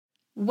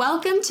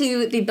Welcome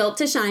to the Built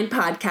to Shine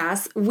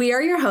podcast. We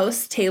are your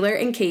hosts, Taylor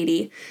and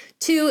Katie,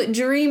 two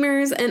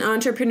dreamers and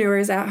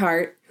entrepreneurs at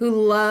heart who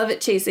love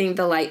chasing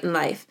the light in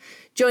life.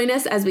 Join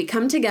us as we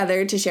come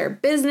together to share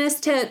business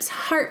tips,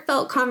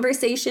 heartfelt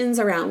conversations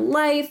around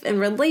life and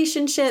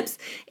relationships,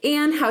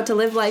 and how to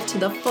live life to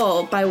the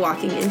full by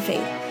walking in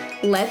faith.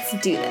 Let's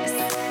do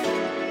this.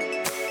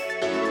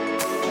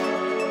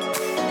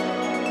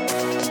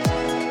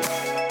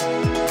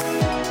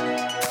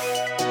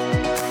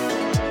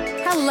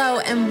 Hello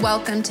and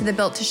welcome to the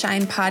Built to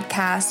Shine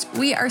podcast.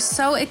 We are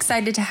so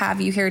excited to have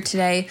you here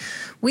today.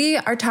 We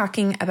are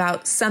talking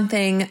about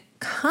something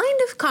kind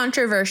of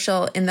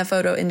controversial in the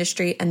photo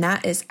industry, and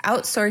that is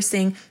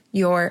outsourcing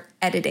your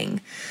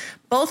editing.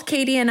 Both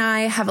Katie and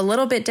I have a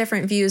little bit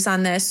different views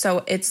on this,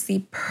 so it's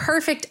the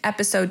perfect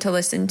episode to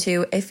listen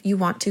to if you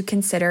want to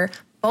consider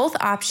both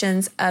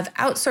options of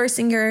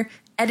outsourcing your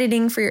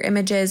editing for your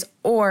images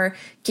or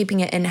keeping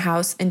it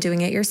in-house and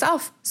doing it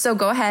yourself. So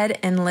go ahead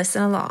and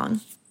listen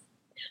along.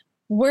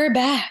 We're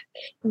back.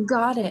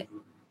 Got it.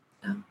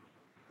 Oh.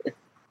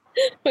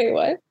 Wait,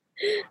 what?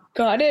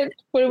 Got it?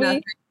 What do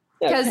we?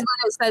 Because when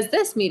it says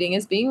this meeting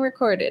is being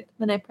recorded,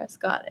 then I press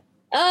got it.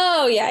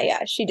 Oh,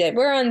 yeah, she did.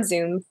 We're on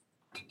Zoom,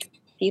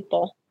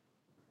 people,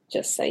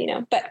 just so you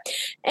know. But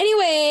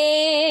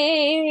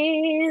anyways,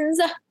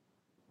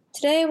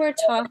 today we're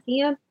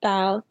talking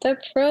about the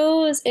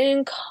pros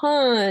and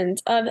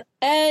cons of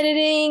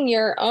editing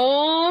your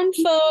own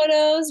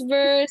photos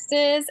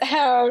versus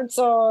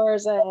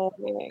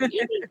outsourcing.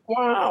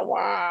 Wah,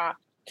 wah.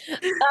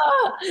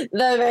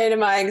 The main of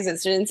my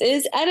existence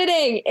is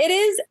editing. It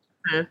is.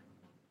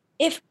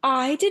 If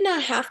I did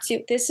not have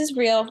to, this is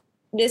real.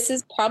 This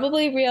is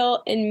probably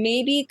real and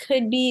maybe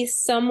could be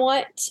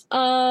somewhat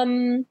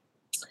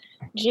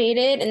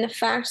jaded in the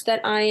fact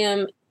that I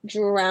am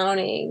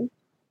drowning.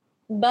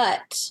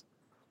 But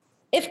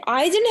if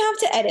I didn't have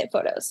to edit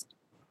photos,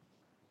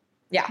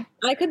 yeah,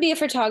 I could be a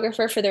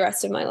photographer for the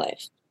rest of my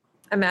life.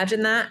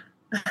 Imagine that.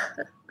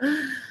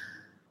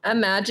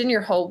 Imagine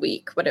your whole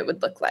week, what it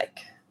would look like.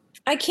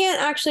 I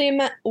can't actually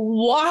imagine.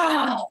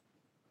 Wow.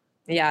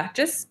 Yeah,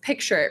 just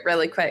picture it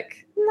really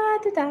quick. La,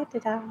 da, da, da,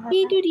 da.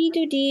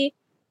 Dee-doo-dee-doo-dee.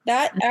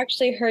 That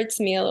actually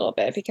hurts me a little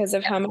bit because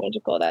of how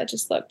magical that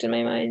just looked in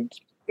my mind.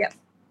 Yep.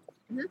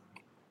 Mm-hmm.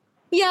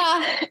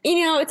 Yeah,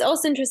 it's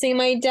also interesting.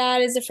 My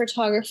dad is a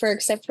photographer,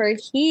 except for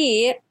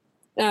he,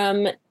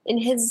 in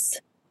his,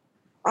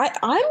 I'm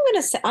going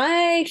to say,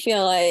 I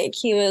feel like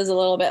he was a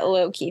little bit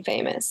low-key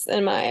famous,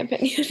 in my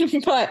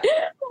opinion, but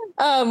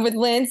with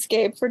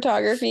landscape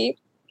photography.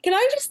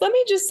 Let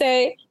me just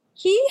say,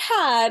 he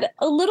had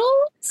a little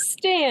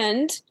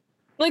stand,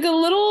 like a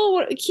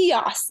little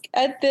kiosk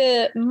at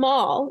the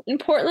mall in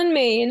Portland,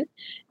 Maine,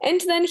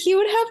 and then he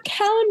would have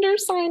calendar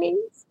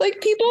signings.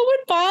 Like, people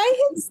would buy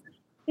his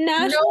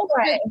national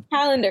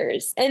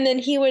calendars, and then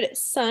he would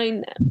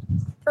sign them.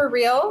 For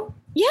real?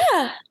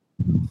 Yeah.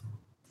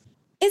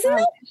 Isn't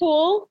that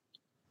cool?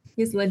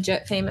 He's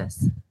legit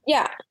famous.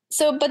 Yeah.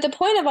 So, but the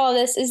point of all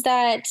this is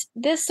that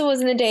this was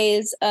in the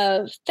days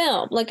of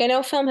film. Like, I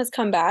know film has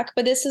come back,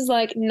 but this is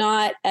like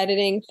not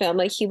editing film.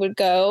 Like, he would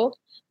go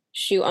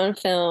shoot on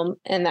film,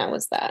 and that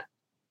was that.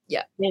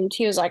 Yeah. And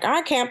he was like,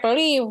 I can't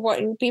believe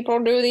what people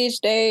do these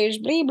days,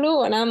 blee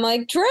blue. And I'm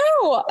like, Drew.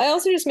 I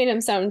also just made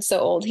him sound so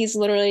old. He's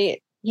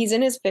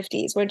in his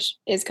 50s, which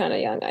is kind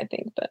of young, I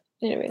think. But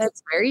anyways.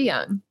 That's very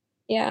young.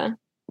 Yeah.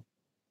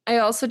 I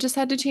also just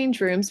had to change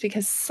rooms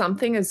because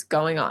something is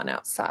going on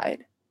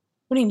outside.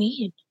 What do you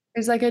mean?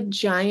 There's like a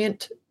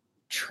giant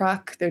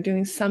truck. They're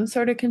doing some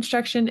sort of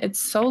construction. It's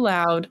so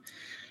loud.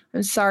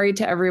 I'm sorry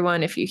to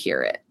everyone if you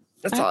hear it.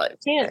 That's all I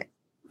can't.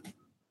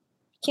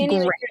 Can't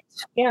even.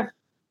 Yeah.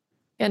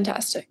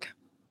 Fantastic.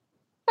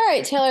 All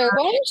right, Taylor,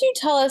 why don't you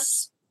tell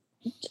us,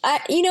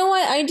 you know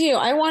what I do?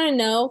 I want to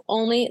know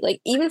only, like,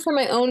 even for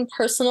my own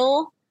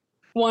personal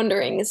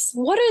wonderings,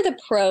 what are the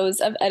pros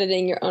of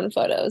editing your own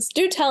photos?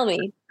 Do tell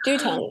me.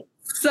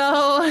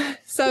 So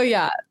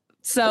yeah.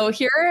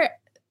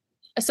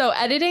 So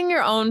editing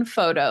your own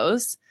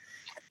photos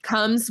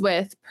comes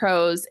with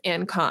pros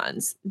and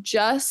cons,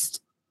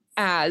 just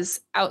as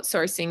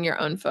outsourcing your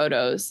own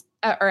photos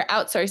or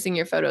outsourcing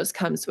your photos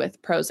comes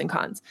with pros and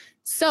cons.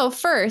 So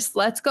first,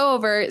 let's go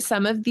over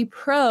some of the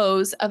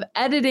pros of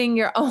editing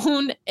your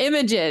own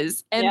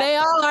images. And They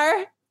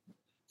are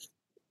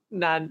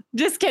none.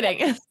 Just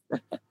kidding.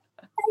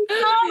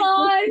 Come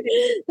on.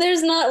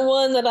 There's not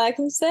one that I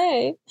can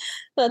say.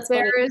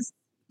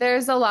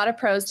 There's a lot of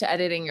pros to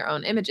editing your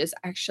own images,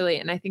 actually.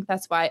 And I think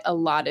that's why a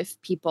lot of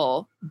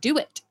people do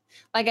it.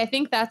 Like, I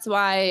think that's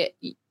why,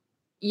 it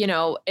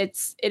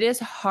is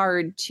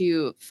hard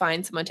to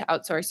find someone to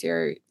outsource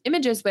your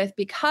images with,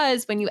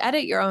 because when you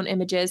edit your own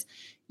images,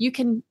 you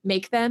can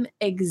make them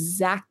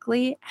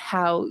exactly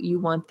how you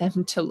want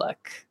them to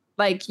look.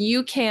 Like,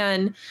 you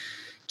can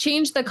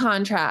change the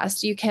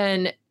contrast. You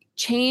can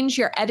change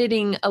your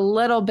editing a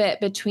little bit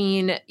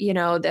between,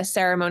 the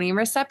ceremony and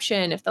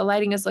reception. If the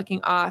lighting is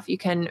looking off, you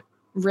can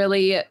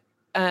really,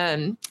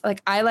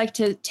 I like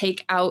to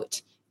take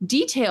out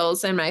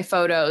details in my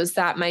photos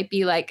that might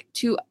be like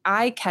too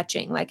eye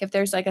catching. Like if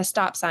there's like a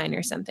stop sign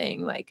or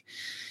something, like,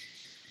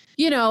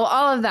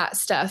 all of that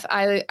stuff.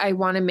 I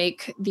want to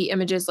make the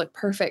images look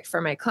perfect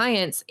for my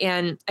clients.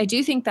 And I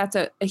do think that's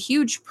a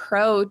huge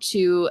pro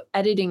to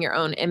editing your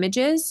own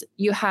images.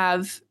 You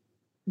have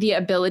the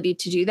ability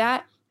to do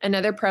that.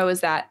 Another pro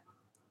is that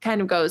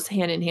kind of goes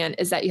hand in hand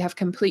is that you have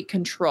complete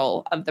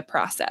control of the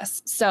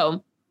process.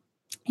 So,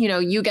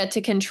 you get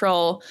to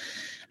control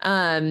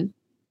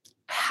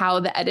how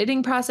the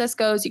editing process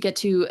goes. You get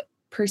to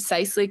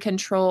precisely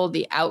control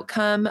the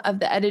outcome of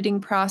the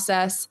editing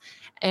process,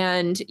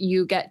 and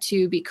you get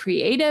to be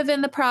creative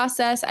in the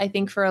process. I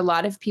think for a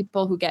lot of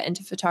people who get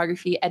into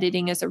photography,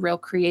 editing is a real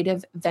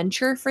creative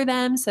venture for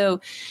them.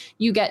 So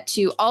you get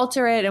to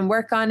alter it and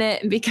work on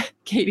it. And because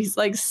Katie's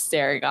like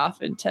staring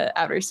off into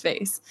outer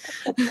space.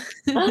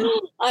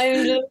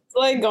 I'm just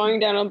like going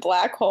down a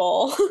black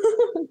hole.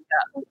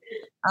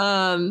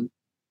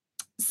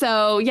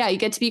 So yeah, you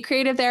get to be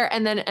creative there.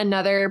 And then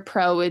another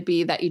pro would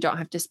be that you don't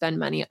have to spend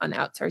money on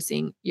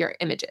outsourcing your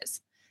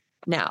images.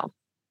 Now,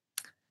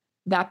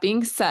 that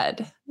being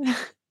said,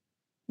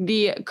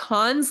 the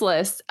cons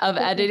list of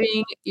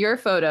editing your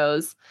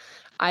photos,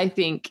 I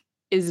think,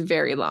 is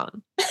very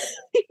long.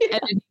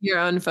 Editing your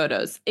own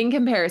photos in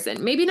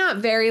comparison. Maybe not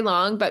very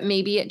long, but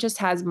maybe it just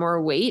has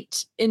more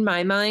weight in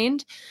my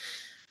mind.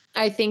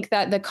 I think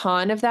that the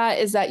con of that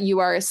is that you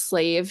are a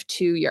slave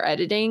to your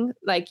editing.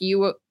 Like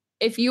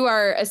if you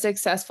are a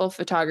successful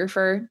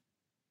photographer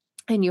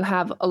and you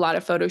have a lot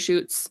of photo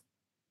shoots,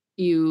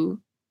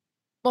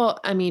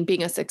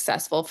 being a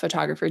successful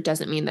photographer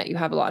doesn't mean that you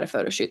have a lot of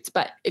photo shoots,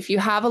 but if you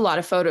have a lot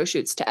of photo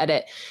shoots to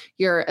edit,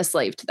 you're a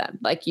slave to them.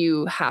 Like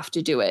you have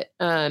to do it.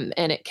 And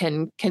it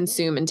can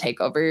consume and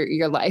take over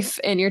your life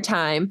and your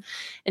time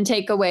and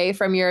take away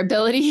from your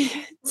ability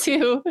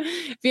to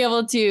be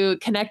able to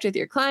connect with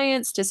your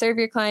clients, to serve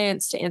your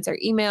clients, to answer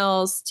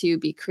emails, to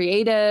be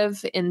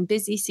creative in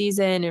busy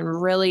season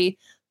and really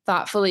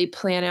thoughtfully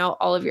plan out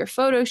all of your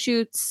photo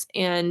shoots.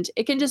 And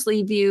it can just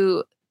leave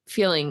you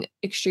feeling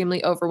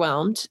extremely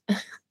overwhelmed.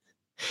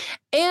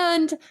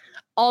 And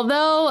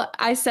although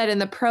I said in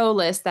the pro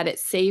list that it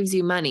saves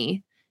you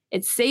money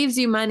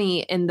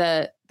in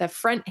the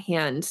front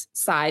hand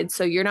side.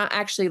 So you're not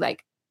actually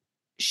like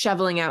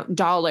shoveling out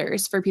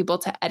dollars for people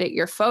to edit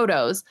your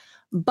photos.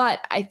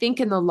 But I think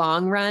in the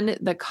long run,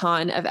 the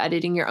con of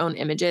editing your own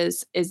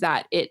images is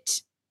that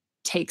it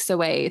takes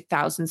away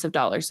thousands of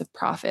dollars of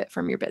profit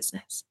from your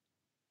business.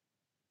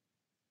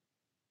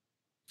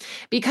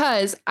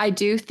 Because I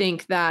do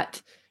think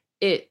that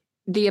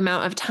the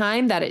amount of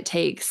time that it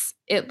takes,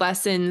 it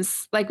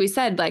lessens, like we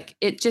said, like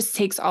it just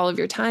takes all of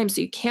your time.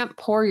 So you can't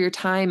pour your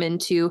time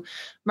into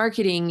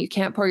marketing. You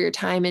can't pour your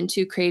time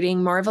into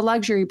creating more of a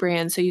luxury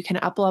brand so you can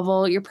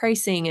up-level your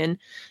pricing and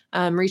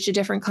reach a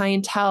different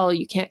clientele.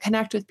 You can't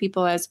connect with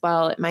people as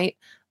well. It might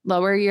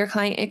lower your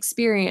client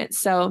experience.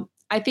 So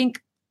I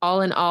think all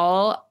in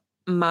all,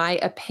 my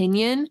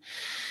opinion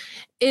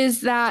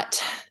is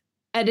that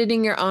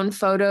editing your own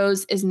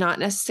photos is not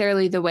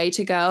necessarily the way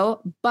to go,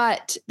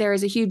 but there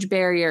is a huge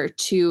barrier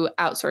to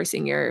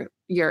outsourcing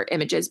your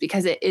images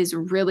because it is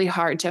really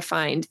hard to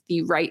find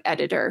the right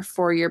editor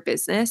for your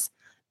business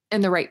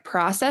and the right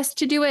process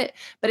to do it.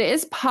 But it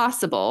is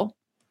possible.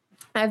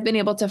 I've been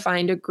able to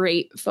find a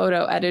great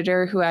photo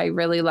editor who I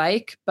really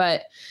like,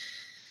 but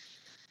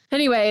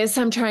anyways,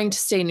 I'm trying to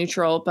stay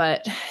neutral,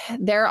 but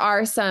there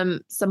are some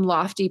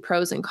lofty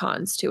pros and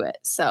cons to it.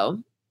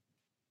 So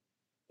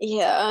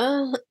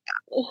yeah.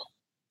 Oh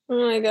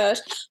my gosh.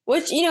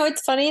 Which,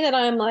 it's funny that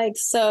I'm like,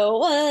 so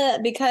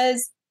what?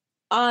 Because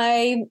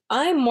I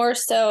more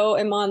so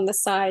am on the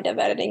side of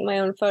editing my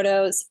own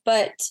photos,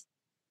 but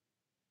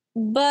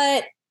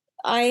I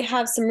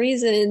have some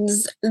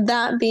reasons,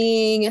 that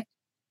being,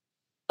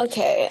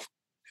 okay,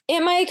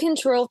 am I a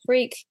control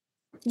freak?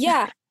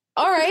 Yeah.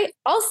 All right.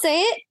 I'll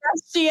say it.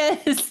 yes, she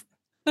is.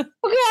 Okay.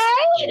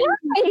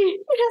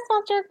 That's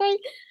not joking.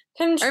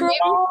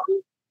 Control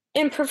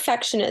and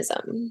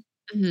perfectionism.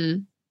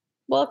 Mm-hmm.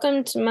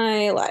 Welcome to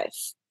my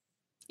life.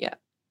 Yeah.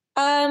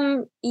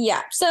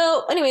 Yeah.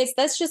 So anyways,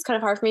 that's just kind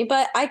of hard for me,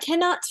 but I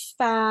cannot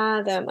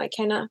fathom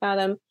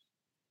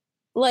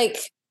like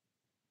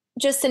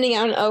just sending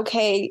out an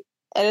okay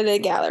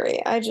edited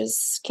gallery. I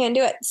just can't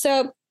do it.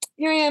 So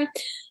here I am.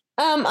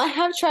 I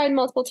have tried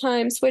multiple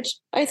times, which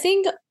I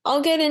think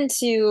I'll get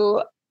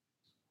into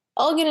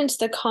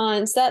the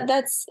cons.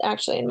 That's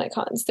actually in my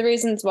cons. The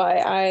reasons why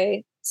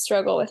I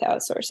struggle with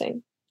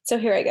outsourcing. So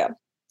here I go.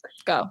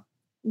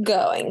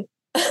 Going.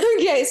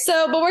 Okay,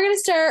 but we're going to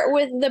start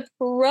with the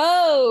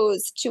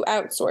pros to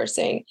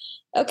outsourcing.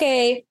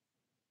 Okay,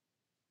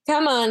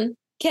 come on.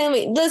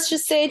 Let's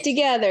just say it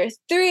together.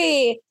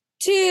 3,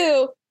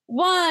 2,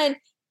 1,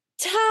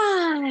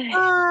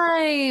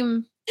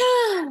 time.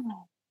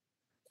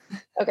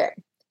 Okay.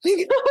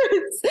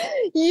 Because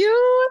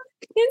you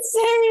can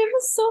save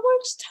so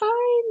much time,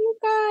 you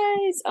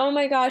guys. Oh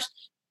my gosh.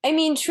 I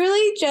mean,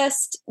 truly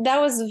just, that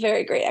was a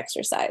very great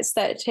exercise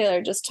that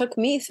Taylor just took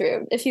me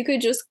through. If you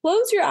could just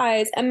close your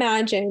eyes,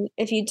 imagine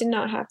if you did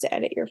not have to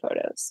edit your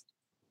photos.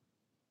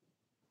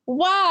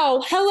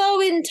 Wow, hello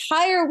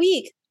entire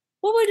week.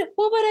 What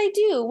would I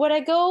do? Would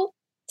I go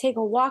take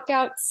a walk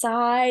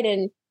outside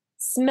and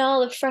smell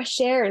the fresh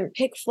air and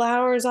pick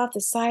flowers off the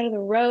side of the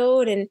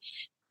road and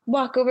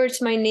walk over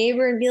to my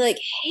neighbor and be like,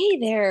 "Hey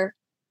there,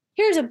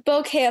 here's a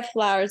bouquet of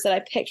flowers that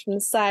I picked from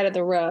the side of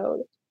the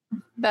road."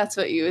 That's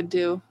what you would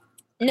do.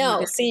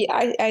 No, see,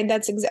 I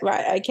that's exactly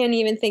right. I can't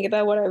even think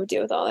about what I would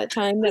do with all that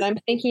time that I'm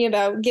thinking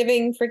about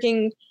giving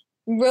freaking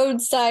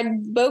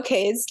roadside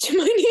bouquets to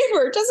my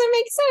neighbor. It doesn't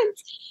make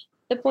sense.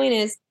 The point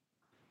is,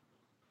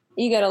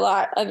 you get a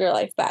lot of your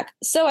life back.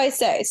 So I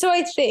say. So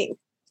I think.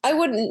 I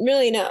wouldn't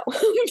really know,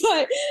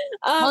 but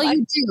Well,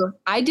 you do.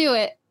 I do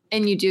it,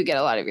 and you do get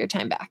a lot of your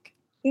time back.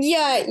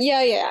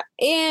 yeah.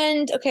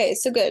 And okay,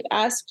 so good.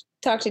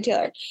 Talk to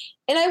Taylor,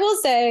 and I will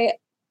say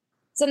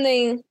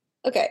something.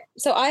 Okay,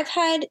 so I've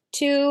had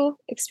two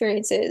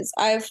experiences.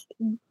 I've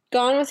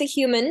gone with a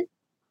human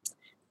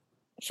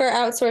for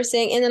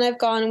outsourcing, and then I've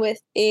gone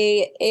with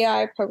a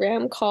AI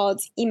program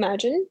called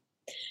Imagine.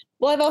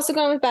 Well, I've also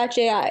gone with Batch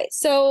AI.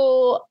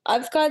 So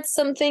I've got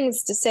some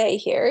things to say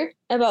here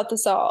about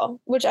this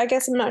all, which I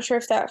guess I'm not sure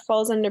if that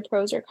falls under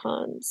pros or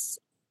cons.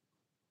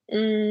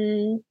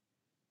 You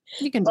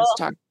can just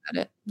talk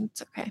about it.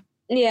 It's okay.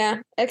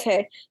 Yeah,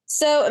 okay.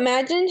 So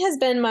Imagine has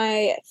been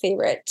my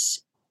favorite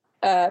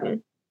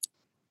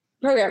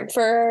program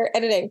for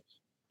editing.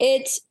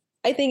 It,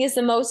 I think, is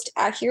the most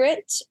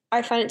accurate.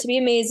 I find it to be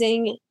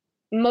amazing,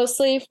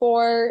 mostly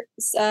for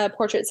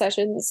portrait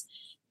sessions.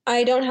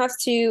 I don't have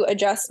to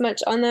adjust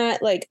much on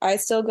that. Like, I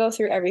still go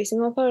through every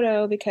single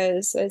photo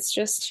because it's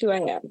just who I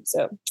am.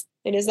 So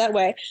it is that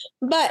way.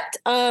 But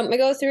I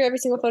go through every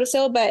single photo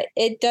still, but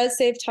it does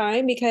save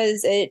time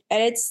because it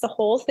edits the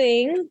whole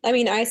thing. I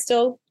mean, I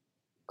still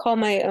call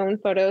my own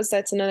photos.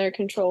 That's another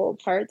control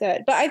part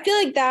but I feel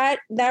like that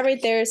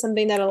right there is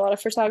something that a lot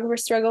of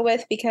photographers struggle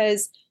with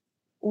because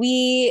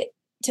to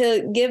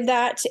give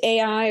that to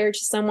AI or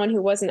to someone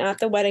who wasn't at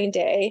the wedding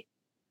day,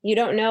 you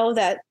don't know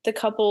that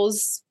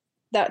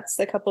that's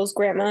the couple's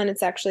grandma and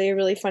it's actually a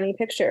really funny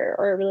picture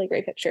or a really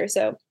great picture.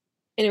 So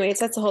anyways,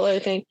 that's a whole other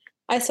thing.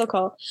 I still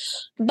call.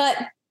 But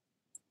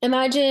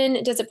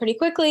Imagine does it pretty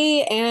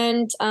quickly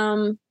and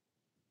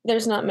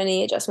there's not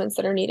many adjustments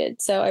that are needed.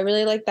 So I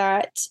really like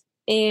that.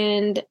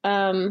 And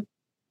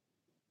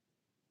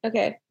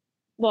okay,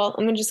 well,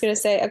 I'm just gonna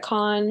say a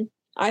con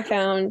I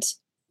found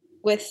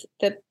with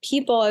the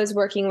people I was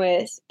working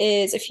with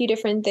is a few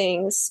different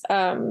things.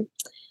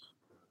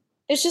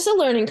 It's just a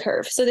learning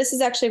curve. So this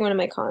is actually one of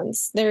my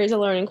cons. There is a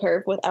learning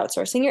curve with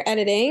outsourcing your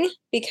editing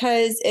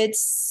because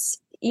it's,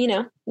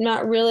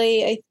 not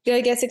really,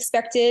 I guess,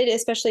 expected,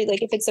 especially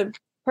like if it's a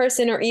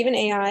person or even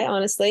AI,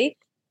 honestly,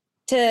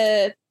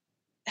 to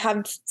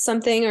have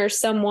something or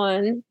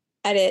someone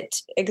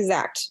edit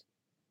exact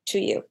to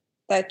you.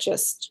 That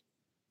just,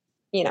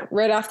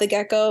 right off the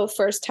get-go,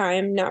 first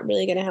time, not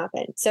really going to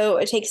happen. So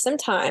it takes some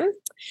time.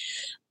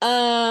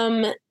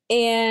 And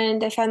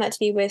I found that to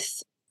be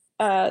with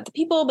the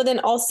people, but then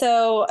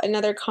also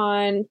another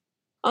con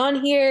on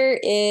here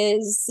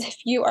is if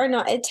you are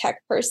not a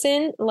tech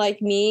person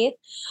like me,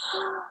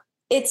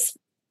 it's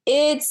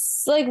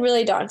like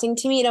really daunting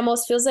to me. It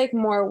almost feels like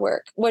more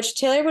work, which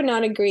Taylor would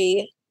not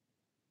agree.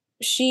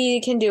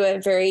 She can do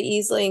it very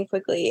easily and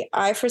quickly.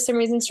 I, for some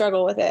reason,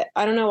 struggle with it.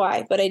 I don't know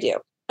why, but I do.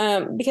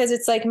 Because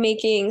it's like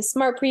making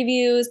smart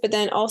previews, but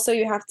then also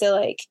you have to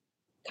like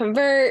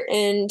convert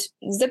and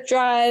zip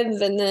drive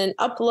and then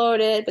upload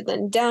it, but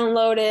then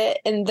download it.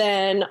 And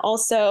then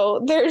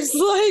also there's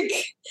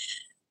like,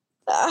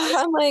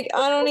 I'm like,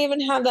 I don't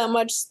even have that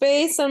much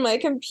space on my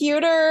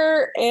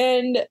computer.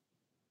 And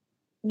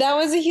that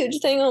was a huge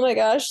thing. Oh my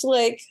gosh.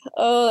 Like,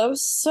 oh, that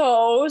was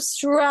so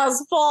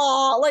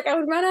stressful. Like, I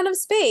would run out of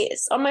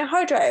space on my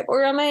hard drive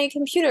or on my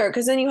computer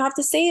because then you have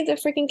to save the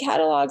freaking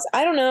catalogs.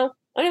 I don't know.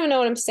 I don't even know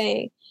what I'm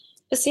saying.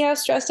 But see how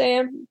stressed I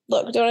am?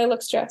 Look, don't I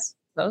look stressed?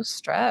 So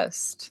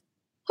stressed.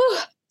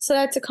 So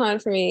that's a con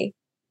for me.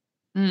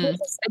 Which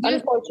is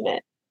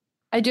unfortunate.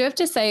 I do have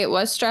to say it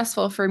was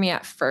stressful for me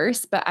at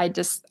first, but I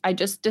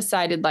just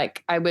decided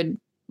like I would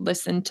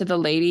listen to the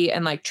lady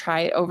and like try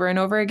it over and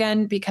over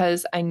again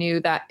because I knew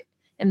that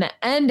in the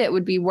end it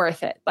would be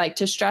worth it. Like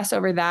to stress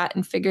over that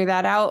and figure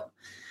that out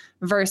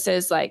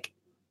versus like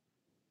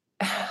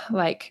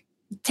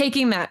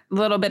taking that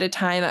little bit of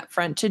time up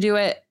front to do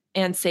it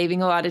and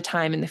saving a lot of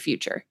time in the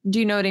future. Do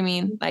you know what I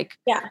mean? Like,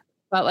 yeah.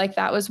 Felt like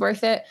that was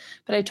worth it.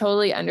 But I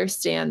totally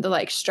understand the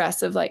like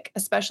stress of like,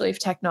 especially if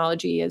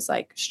technology is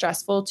like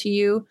stressful to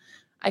you,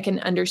 I can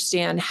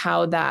understand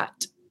how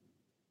that,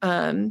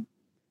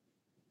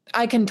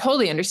 I can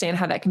totally understand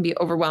how that can be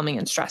overwhelming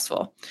and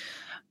stressful.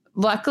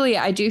 Luckily,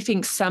 I do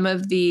think some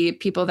of the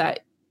people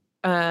that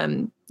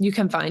you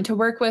can find to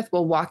work with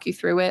will walk you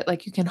through it.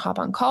 Like you can hop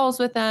on calls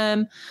with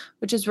them,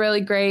 which is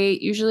really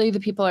great. Usually the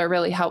people are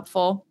really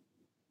helpful.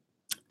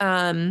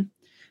 And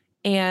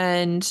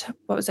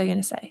what was I going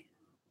to say?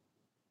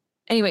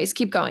 Anyways,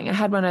 keep going. I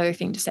had one other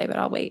thing to say, but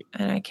I'll wait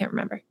and I can't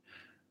remember.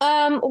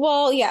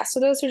 Well, yeah, so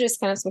those were just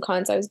kind of some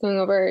cons I was going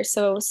over.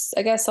 So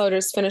I guess I'll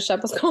just finish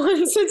up with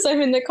cons since I'm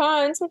in the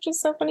cons, which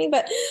is so funny.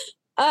 But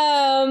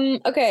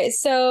okay,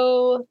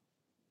 so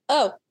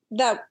oh,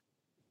 that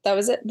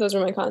was it. Those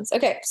were my cons.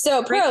 Okay,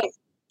 so pros.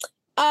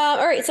 All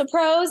right, so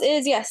pros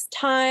is yes,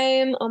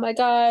 time. Oh my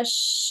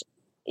gosh.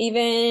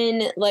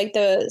 Even like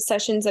the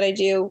sessions that I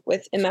do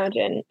with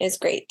Imagine is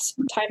great.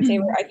 Time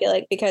saver, I feel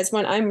like, because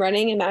when I'm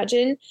running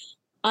Imagine,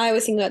 I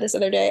was thinking about this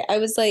other day. I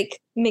was like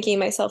making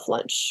myself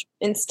lunch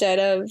instead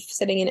of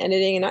sitting and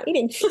editing and not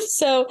eating.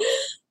 So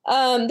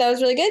that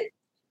was really good.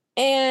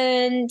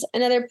 And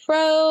another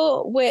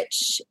pro,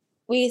 which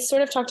we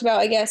sort of talked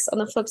about, I guess, on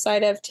the flip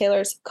side of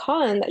Taylor's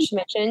con that she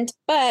mentioned,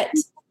 but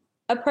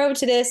a pro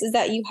to this is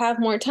that you have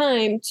more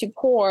time to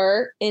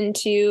pour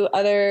into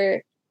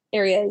other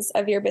areas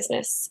of your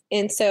business.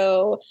 And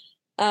so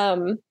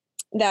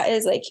that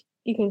is like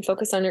you can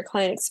focus on your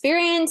client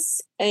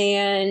experience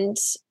and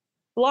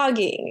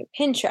blogging,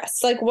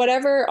 Pinterest, like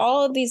whatever,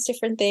 all of these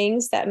different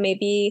things that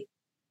maybe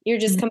you're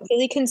just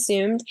completely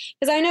consumed.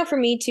 Because I know for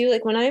me too,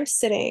 like when I'm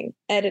sitting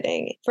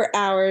editing for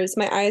hours,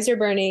 my eyes are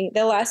burning.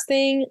 The last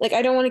thing, like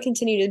I don't want to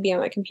continue to be on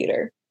my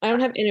computer. I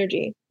don't have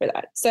energy for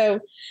that. So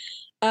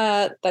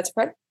that's a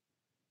part.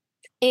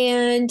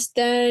 And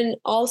then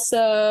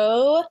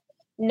also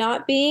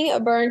not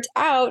being burnt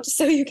out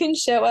so you can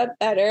show up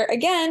better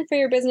again for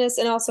your business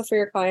and also for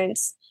your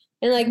clients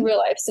in like real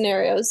life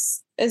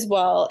scenarios as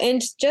well.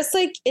 And just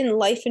like in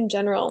life in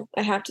general,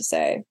 I have to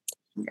say.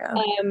 Yeah.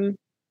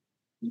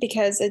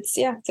 Because it's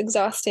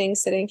exhausting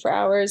sitting for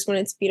hours when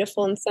it's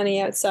beautiful and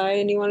sunny outside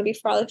and you want to be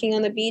frolicking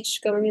on the beach,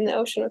 going in the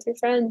ocean with your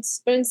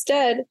friends. But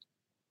instead,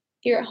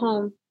 you're at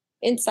home,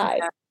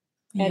 inside,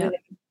 editing.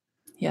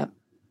 Yep.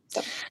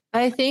 So.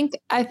 I think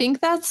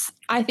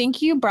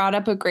you brought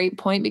up a great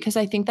point because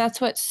I think that's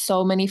what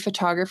so many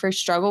photographers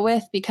struggle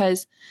with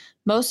because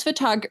most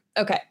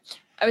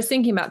I was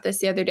thinking about this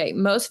the other day.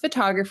 Most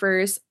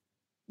photographers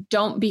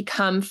don't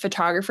become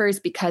photographers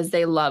because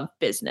they love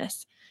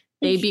business.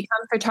 They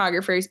become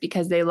photographers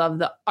because they love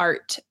the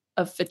art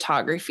of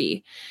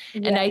photography.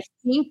 Yeah. And I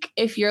think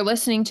if you're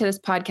listening to this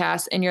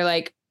podcast and you're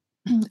like,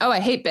 oh, I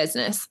hate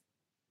business.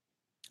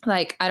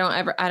 Like, I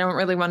don't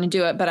really want to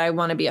do it, but I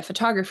want to be a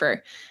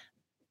photographer.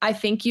 I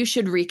think you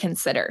should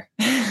reconsider.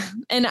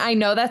 And I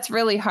know that's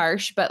really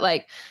harsh, but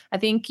like, I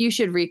think you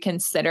should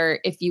reconsider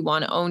if you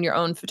want to own your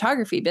own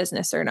photography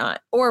business or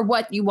not, or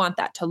what you want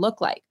that to look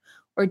like.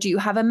 Or do you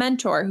have a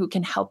mentor who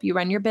can help you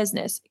run your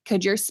business?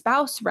 Could your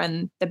spouse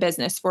run the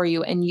business for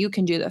you and you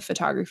can do the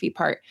photography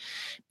part?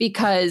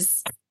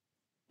 Because,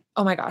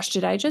 oh my gosh,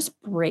 did I just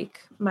break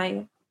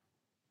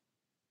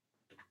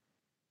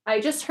I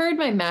just heard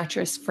my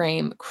mattress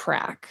frame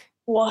crack.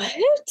 What?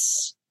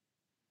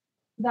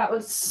 That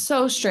was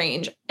so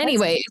strange.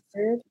 Anyway,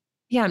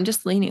 yeah, I'm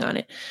just leaning on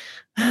it.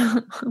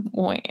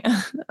 Boy.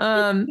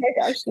 Oh my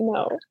gosh,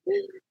 no.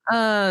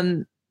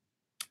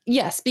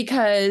 Yes,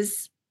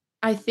 because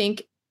I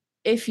think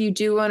if you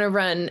do want to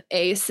run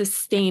a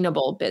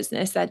sustainable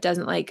business that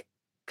doesn't like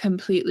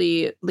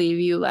completely leave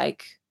you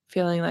like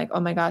feeling like, oh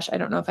my gosh, I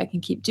don't know if I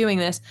can keep doing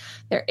this.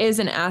 There is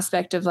an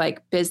aspect of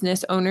like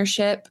business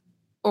ownership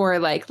or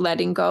like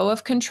letting go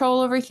of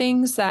control over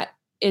things that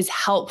is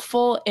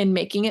helpful in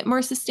making it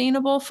more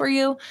sustainable for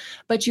you.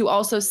 But you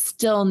also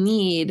still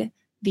need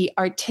the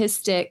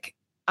artistic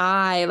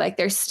eye. Like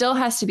there still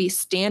has to be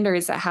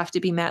standards that have to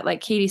be met.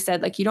 Like Katie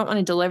said, like you don't want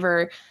to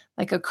deliver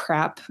like a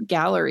crap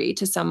gallery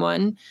to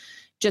someone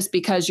just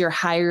because you're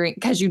hiring,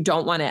 because you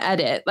don't want to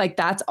edit. Like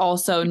that's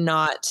also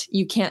not,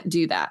 you can't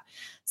do that.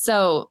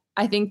 So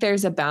I think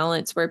there's a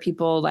balance where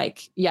people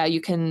like, yeah,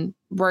 you can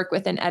work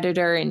with an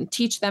editor and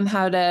teach them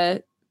how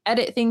to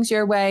edit things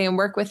your way and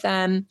work with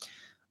them.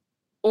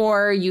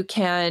 Or you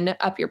can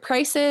up your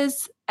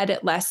prices,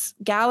 edit less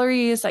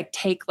galleries, like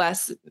take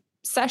less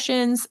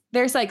sessions.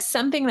 There's like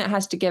something that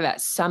has to give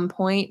at some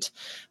point,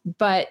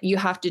 but you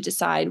have to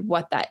decide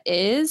what that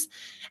is.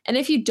 And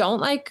if you don't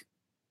like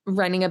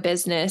running a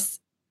business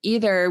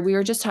either, we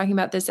were just talking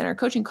about this in our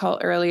coaching call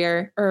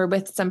earlier or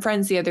with some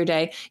friends the other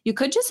day, you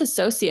could just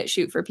associate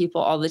shoot for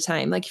people all the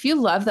time. Like if you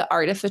love the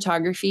art of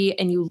photography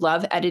and you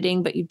love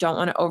editing, but you don't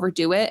want to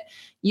overdo it,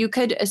 you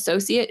could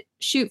associate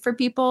shoot for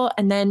people.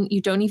 And then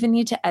you don't even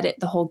need to edit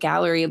the whole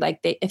gallery. Like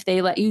if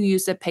they let you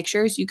use the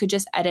pictures, you could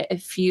just edit a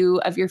few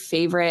of your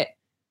favorite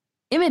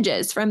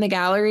images from the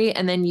gallery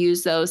and then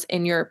use those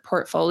in your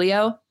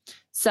portfolio.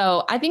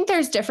 So I think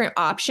there's different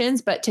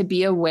options, but to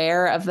be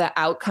aware of the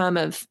outcome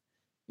of,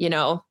 you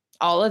know,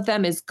 all of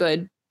them is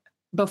good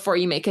before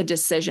you make a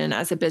decision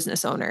as a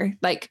business owner.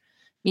 Like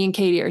me and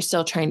Katie are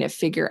still trying to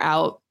figure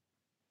out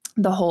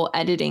the whole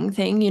editing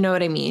thing. You know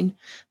what I mean?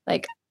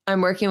 Like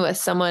I'm working with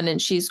someone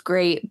and she's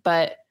great,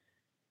 but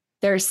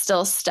there's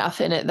still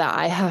stuff in it that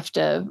I have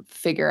to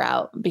figure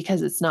out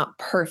because it's not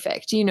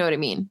perfect. You know what I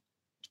mean?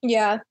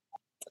 Yeah.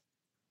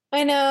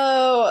 I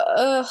know.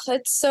 Ugh,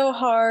 it's so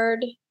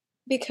hard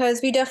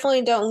because we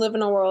definitely don't live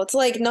in a world. It's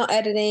like not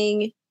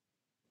editing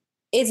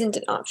isn't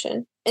an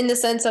option in the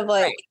sense of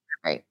like,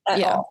 Right. at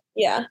Yeah. all.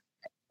 Yeah.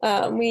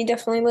 We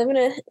definitely live in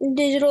a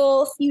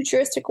digital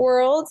futuristic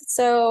world.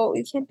 So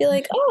you can't be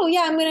like, oh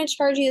yeah, I'm going to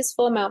charge you this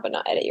full amount, but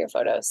not edit your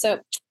photos. So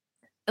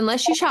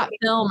Unless you shot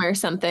film or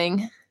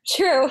something.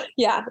 true.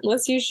 Yeah.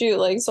 Unless you shoot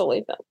like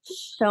solely film.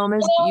 Film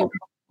is Well,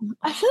 beautiful.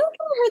 I feel like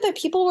I heard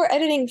that people were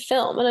editing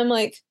film and I'm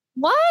like,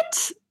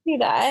 What? do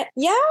that.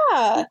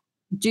 Yeah.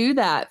 Do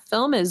that.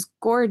 Film is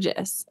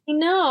gorgeous. I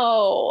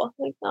know.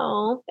 Like,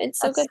 oh, it's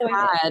so That's good doing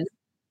it. sad.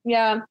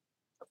 Yeah.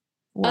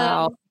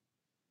 Wow.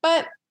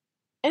 But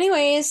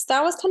anyways,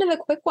 that was kind of a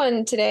quick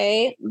one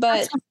today.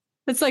 But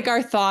It's like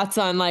our thoughts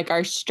on like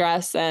our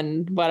stress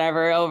and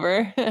whatever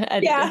over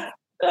editing. yeah.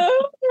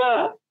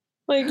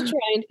 Like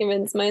trying to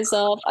convince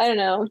myself. I don't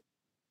know.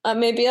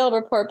 Maybe I'll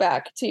report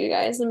back to you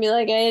guys and be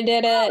like, I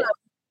did it.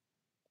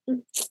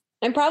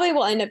 I probably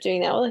will end up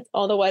doing that with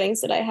all the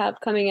weddings that I have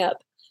coming up.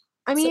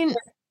 I mean,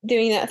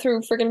 doing that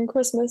through friggin'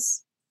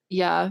 Christmas.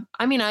 yeah.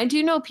 I mean, I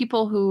do know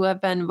people who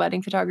have been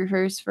wedding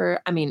photographers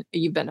for, I mean,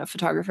 you've been a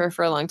photographer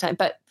for a long time,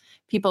 but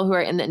people who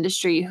are in the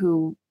industry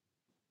who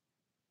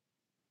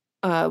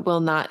will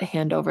not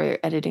hand over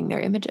editing their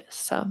images.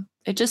 So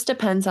it just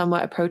depends on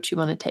what approach you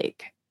want to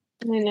take.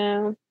 I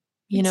know.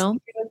 You know?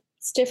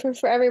 It's different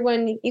for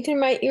everyone. You can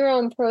write your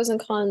own pros and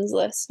cons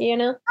list, you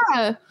know?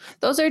 Yeah.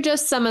 Those are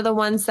just some of the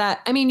ones that,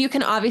 I mean, you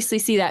can obviously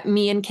see that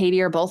me and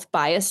Katie are both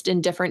biased in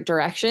different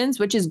directions,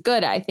 which is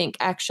good, I think,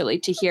 actually,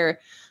 to hear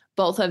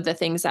both of the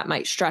things that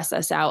might stress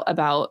us out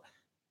about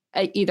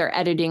either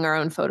editing our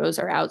own photos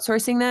or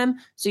outsourcing them.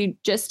 So you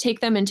just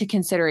take them into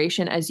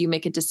consideration as you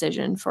make a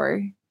decision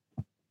for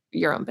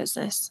your own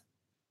business.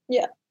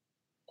 Yeah,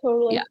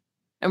 totally. Yeah.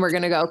 And we're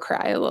going to go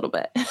cry a little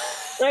bit.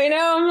 I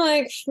know. I'm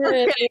like,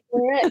 frick,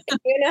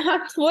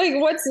 like,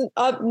 what's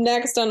up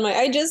next on my,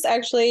 I just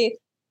actually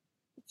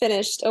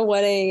finished a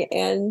wedding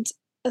and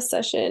a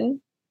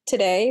session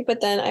today,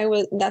 but then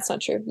that's not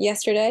true,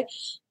 yesterday.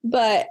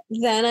 But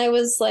then I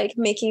was like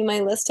making my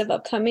list of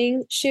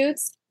upcoming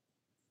shoots.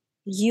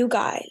 You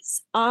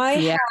guys, I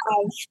have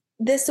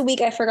this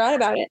week, I forgot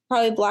about it,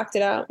 probably blocked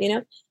it out, you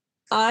know?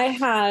 I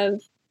have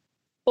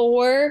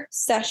 4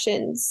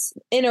 sessions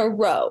in a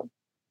row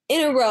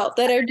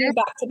that are due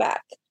back to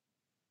back.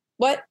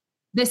 What?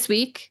 This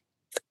week?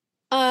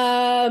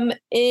 In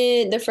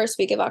the first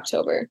week of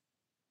October.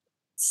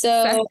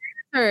 So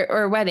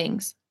or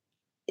weddings?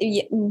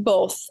 Yeah,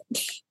 both.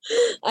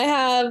 I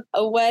have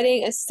a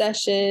wedding, a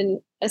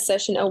session,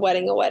 a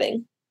wedding, a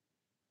wedding.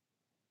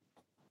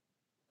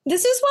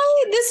 This is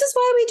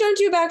why we don't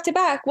do back to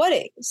back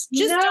weddings.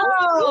 Just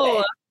don't do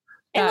it.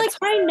 And like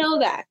I know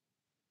that.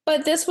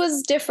 But this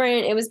was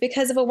different. It was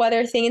because of a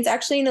weather thing. It's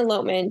actually an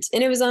elopement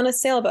and it was on a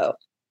sailboat.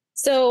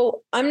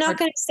 So I'm not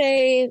going to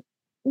say,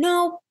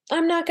 no,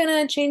 I'm not going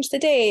to change the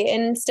date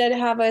and instead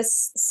have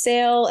us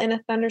sail in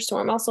a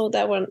thunderstorm. Also,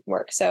 that wouldn't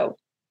work. So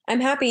I'm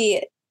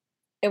happy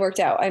it worked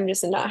out. I'm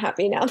just not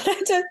happy now that I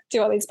have to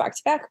do all these back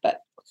to back.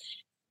 But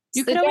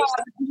you could always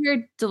do your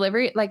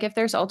delivery. Like if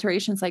there's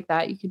alterations like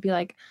that, you could be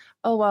like,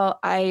 oh, well,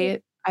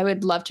 I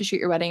would love to shoot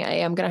your wedding. I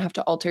am going to have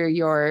to alter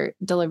your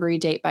delivery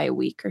date by a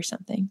week or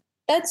something.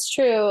 That's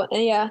true.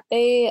 And yeah,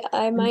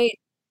 I might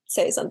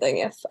say something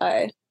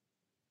because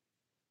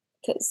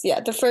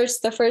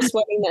the first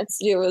wedding that's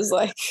due was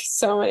like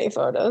so many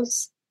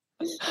photos.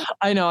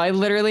 I know. I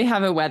literally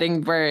have a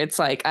wedding where it's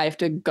like I have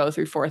to go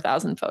through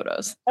 4,000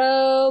 photos.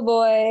 Oh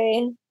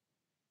boy.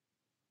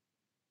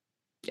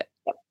 Yeah.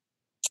 Yep.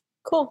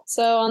 Cool.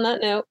 So on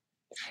that note,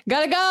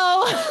 gotta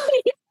go.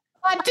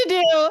 What to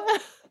do?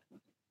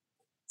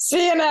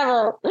 See you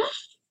never.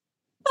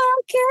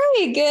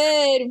 Okay,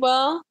 good.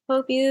 Well,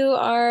 hope you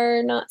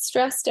are not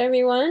stressed,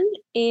 everyone,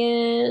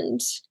 and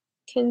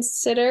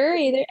consider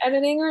either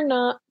editing or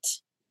not.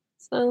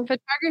 So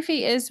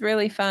photography is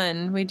really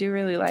fun. We do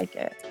really like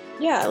it.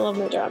 Yeah, I love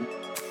my job.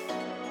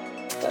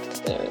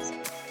 But anyways.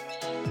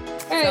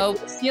 All right.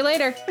 So see you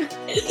later.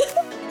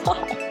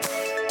 Bye.